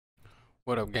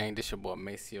What up, gang? This your boy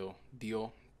Maceo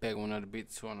Dio. Back with another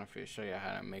bit so I'm finna show you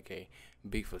how to make a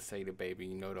beat for Sada, baby.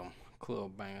 You know them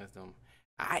club bangers, them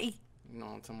aye. You know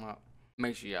what I'm talking about?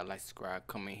 Make sure y'all like, subscribe,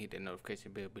 comment, hit that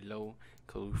notification bell below.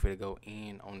 Cause we finna go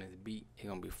in on this beat. It's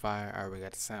gonna be fire. I already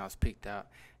got the sounds picked out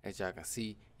as y'all can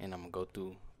see, and I'm gonna go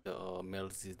through the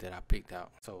melodies that I picked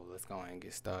out. So let's go ahead and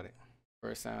get started.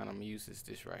 First sound I'm gonna use is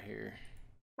this right here.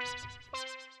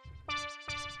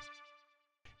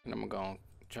 And I'm gonna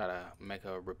try to make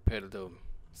a repetitive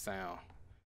sound,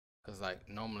 cause like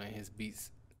normally in his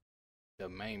beats the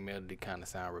main melody kind of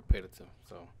sound repetitive,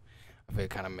 so I feel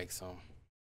kind of make some.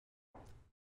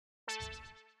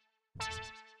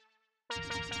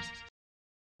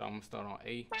 So I'm gonna start on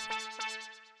A.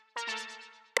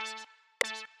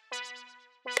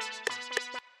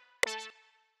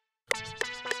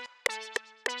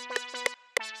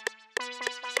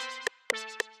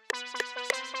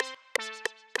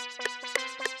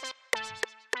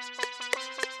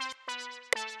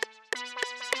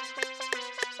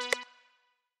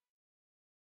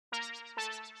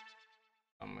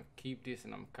 I'm gonna keep this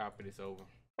and I'm gonna copy this over.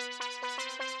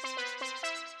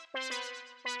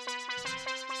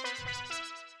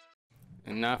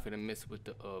 And now for the mess with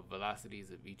the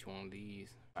velocities of each one of these.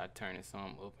 By turning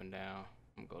some up and down,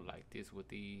 I'm gonna go like this with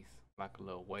these, like a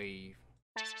little wave.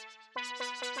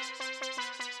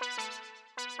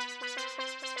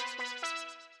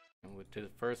 And with the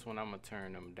first one, I'm gonna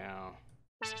turn them down.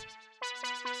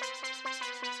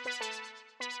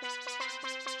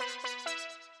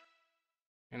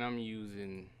 And I'm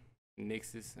using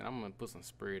Nix's, and I'm gonna put some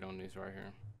spread on this right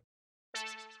here.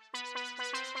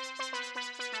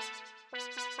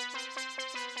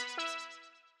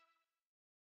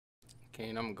 Okay,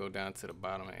 and I'm gonna go down to the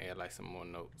bottom and add like some more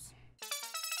notes.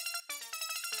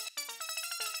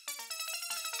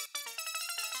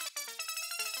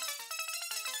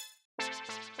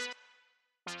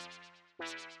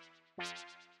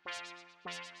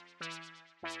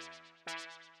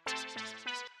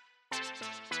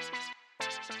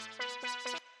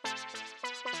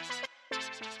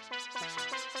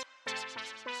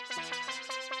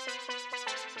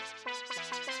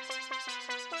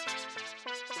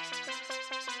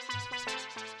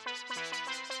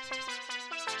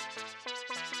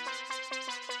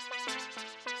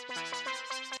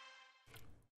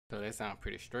 So that sounds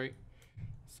pretty straight.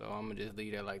 So I'm gonna just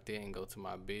leave that like that and go to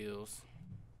my bills.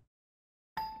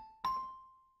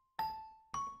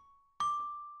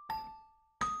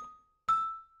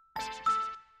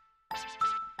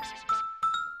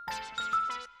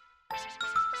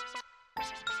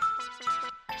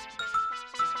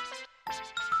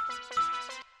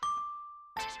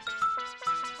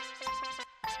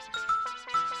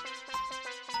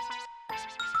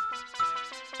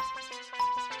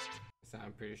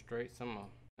 Sound pretty straight. So I'm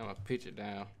gonna pitch it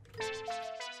down.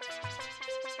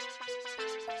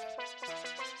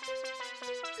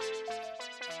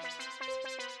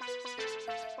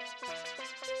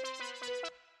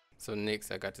 So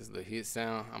next I got this little hit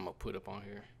sound I'm gonna put up on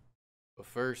here. But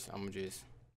first I'm gonna just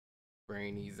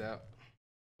bring these out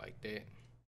like that.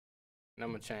 And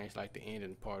I'm gonna change like the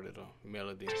ending part of the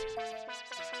melody.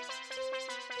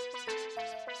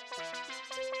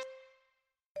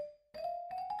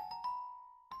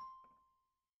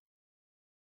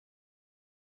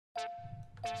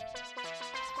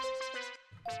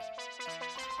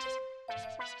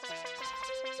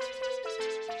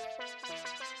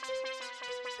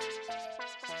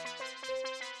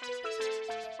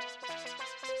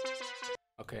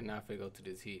 Okay, now if I go to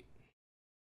this hit.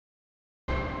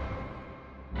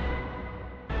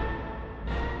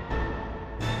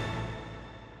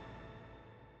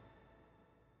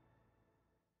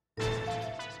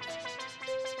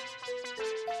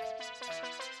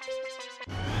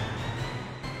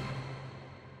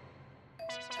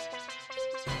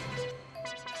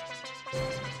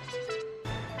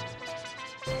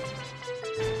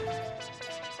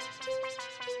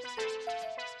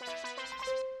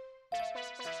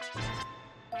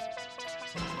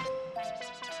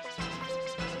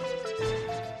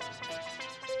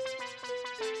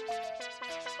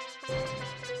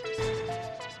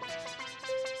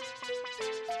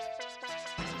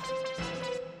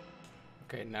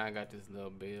 Okay, now I got this little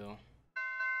bell.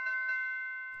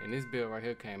 And this bell right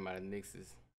here came out of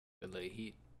Nix's, the little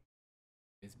hit.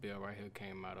 This bell right here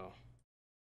came out of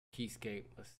Keyscape,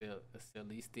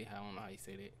 Acelisti, I don't know how you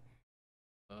say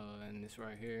that. And this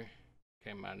right here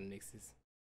came out of Nix's.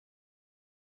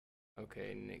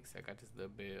 Okay, next I got this little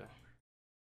bell.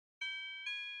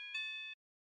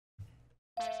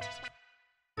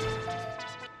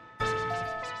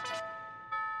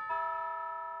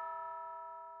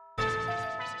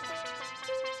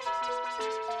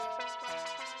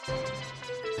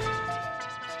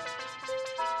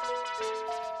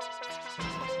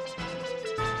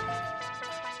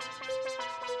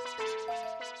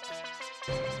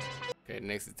 Okay,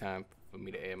 next is time for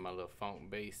me to add my little funk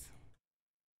bass.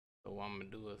 So what I'm gonna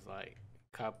do is like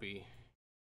copy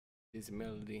this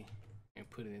melody and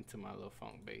put it into my little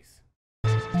funk bass.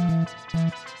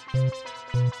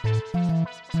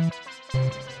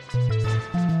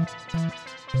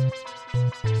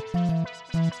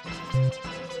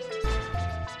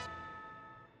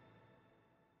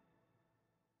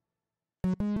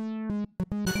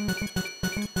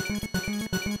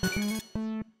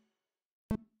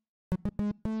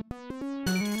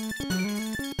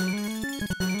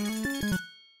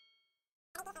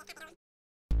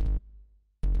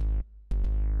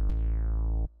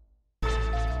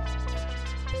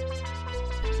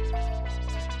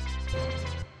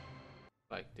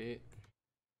 Like that.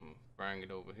 I'm gonna bring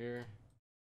it over here.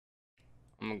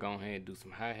 I'm gonna go ahead and do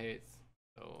some hi-hats.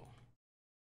 So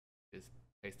just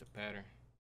paste the pattern.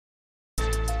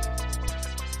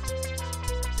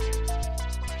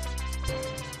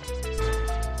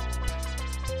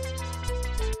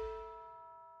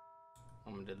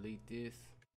 I'm gonna delete this.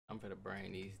 I'm gonna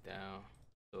bring these down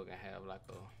so it can have like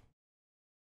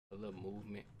a little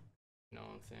movement. You know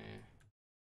what I'm saying?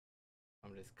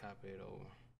 I'm just copy it over.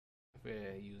 If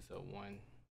I use a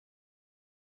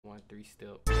 1-3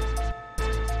 step.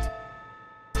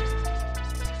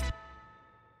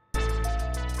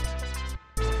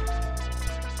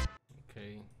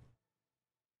 Okay.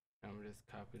 I'm gonna just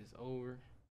copy this over.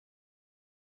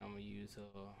 I'm gonna use a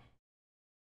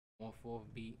 1/4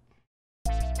 beat.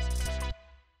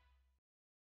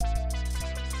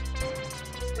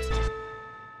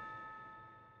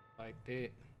 Like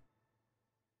that.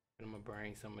 And I'm gonna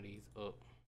bring some of these up.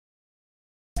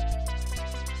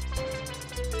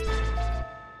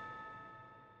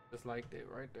 Just like that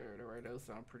right there. That right there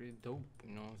sound pretty dope,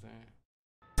 you know what I'm saying?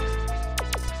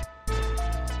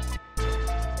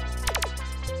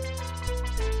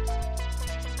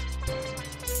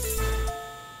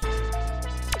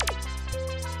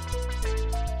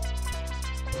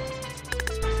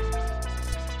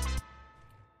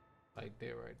 Like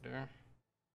that right there.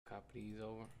 Copy these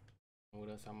over. What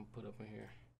else I'm gonna put up in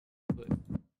here?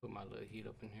 Put my little heat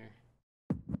up in here.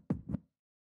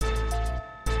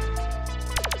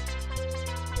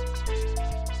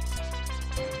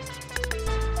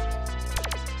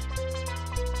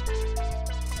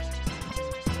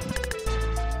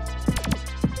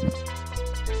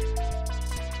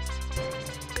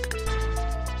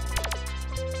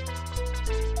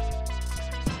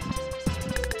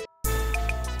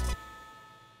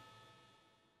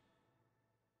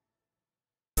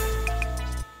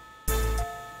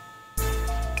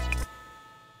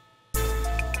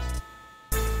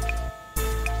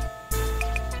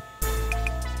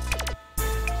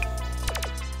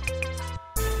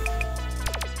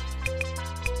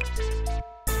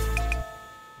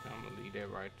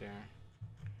 Right there,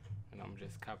 and I'm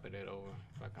just copy that over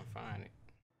if I can find it.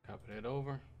 Copy that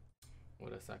over.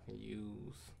 What else I can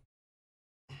use?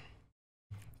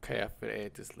 Okay, I feel to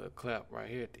add this little clap right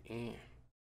here at the end.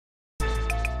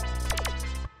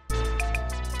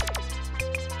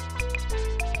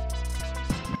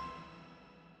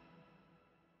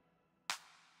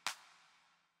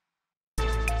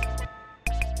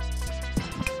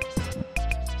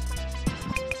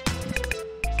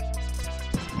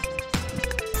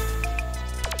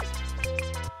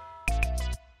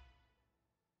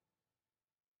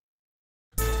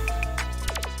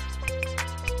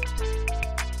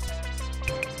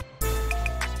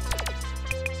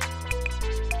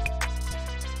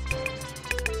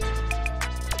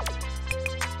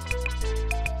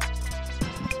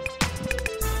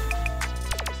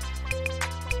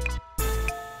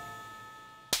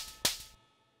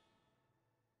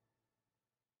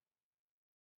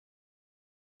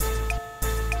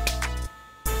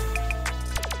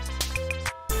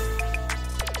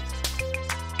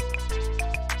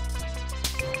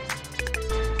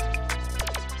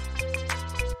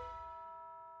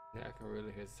 Yeah, I can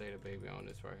really hit Sada Baby on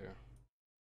this right here.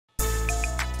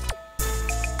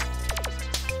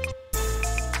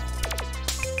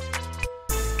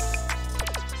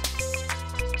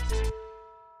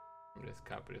 Let me just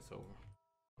copy this over.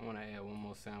 I want to add one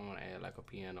more sound. I want to add like a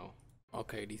piano.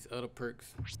 Okay, these other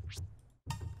perks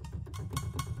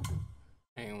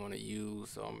I ain't want to use,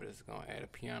 so I'm just gonna add a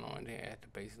piano and then add the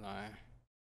bass line.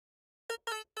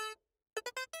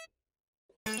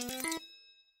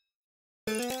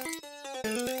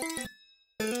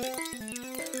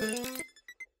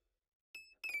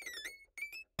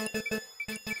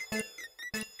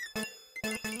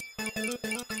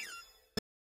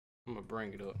 I'm gonna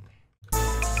bring it up.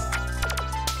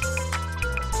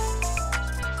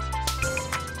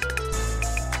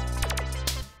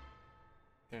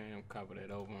 copy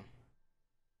that over.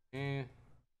 And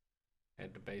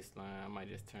at the baseline, I might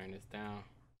just turn this down.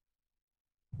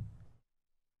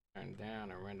 Turn it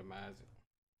down and randomize it.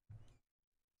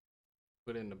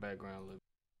 Put it in the background a little.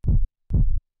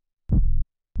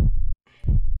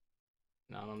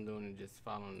 Now all I'm doing is just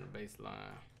following the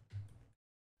baseline.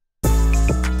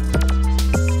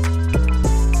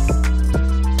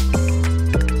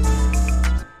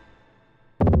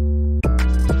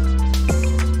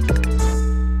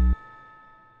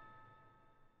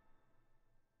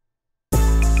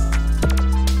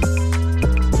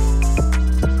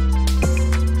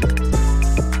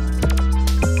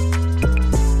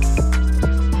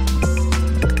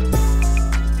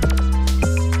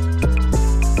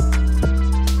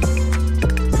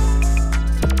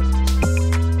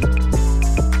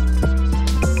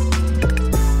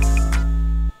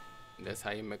 That's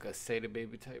how you make a Sada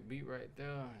Baby type beat right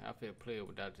there. I feel play it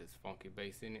without this funky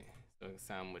bass in it, so it can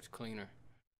sound much cleaner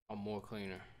or more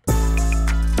cleaner.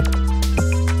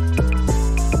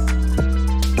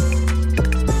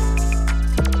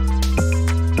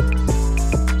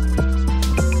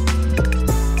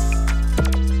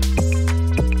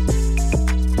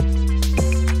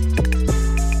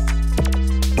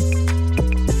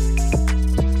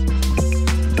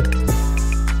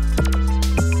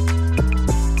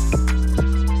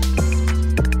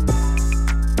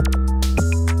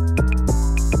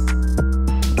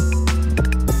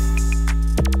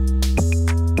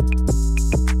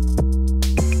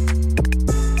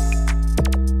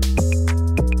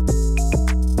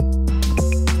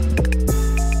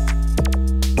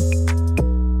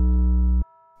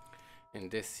 And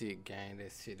that's it, gang.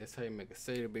 That's it. That's how you make a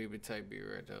Sada Baby type beat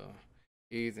right there.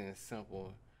 Easy and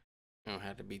simple. You don't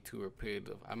have to be too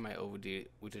repetitive. I might overdid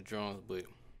it with the drums, but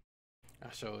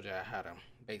I showed y'all how to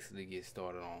basically get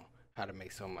started on how to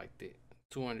make something like that.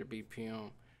 200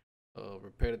 BPM,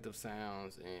 repetitive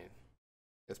sounds, and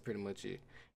that's pretty much it.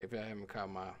 If y'all haven't caught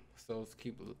my Souls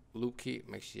Keep Loop Kit,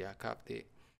 make sure y'all cop that.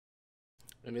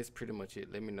 And that's pretty much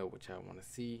it. Let me know what y'all want to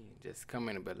see. Just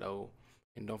comment below.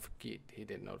 And don't forget to hit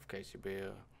that notification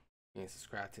bell and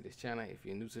subscribe to this channel if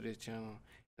you're new to this channel.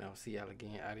 And I'll see y'all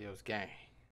again. Adios, gang.